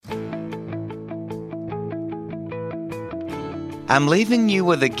I'm leaving you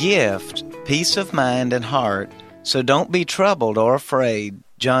with a gift, peace of mind and heart, so don't be troubled or afraid.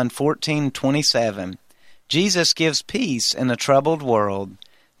 John 14:27. Jesus gives peace in a troubled world.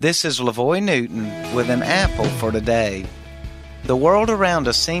 This is LaVoy Newton with an apple for today. The world around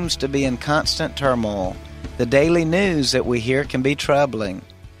us seems to be in constant turmoil. The daily news that we hear can be troubling.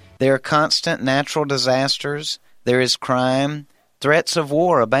 There are constant natural disasters. There is crime. Threats of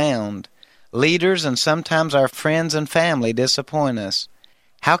war abound. Leaders and sometimes our friends and family disappoint us.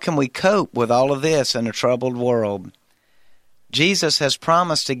 How can we cope with all of this in a troubled world? Jesus has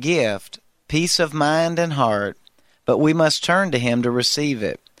promised a gift, peace of mind and heart, but we must turn to Him to receive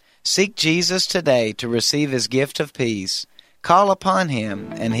it. Seek Jesus today to receive His gift of peace. Call upon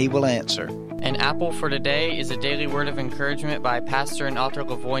Him, and He will answer. An Apple for Today is a daily word of encouragement by pastor and author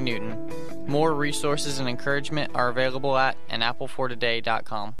LaVoy Newton. More resources and encouragement are available at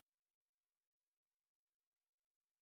anapplefortoday.com.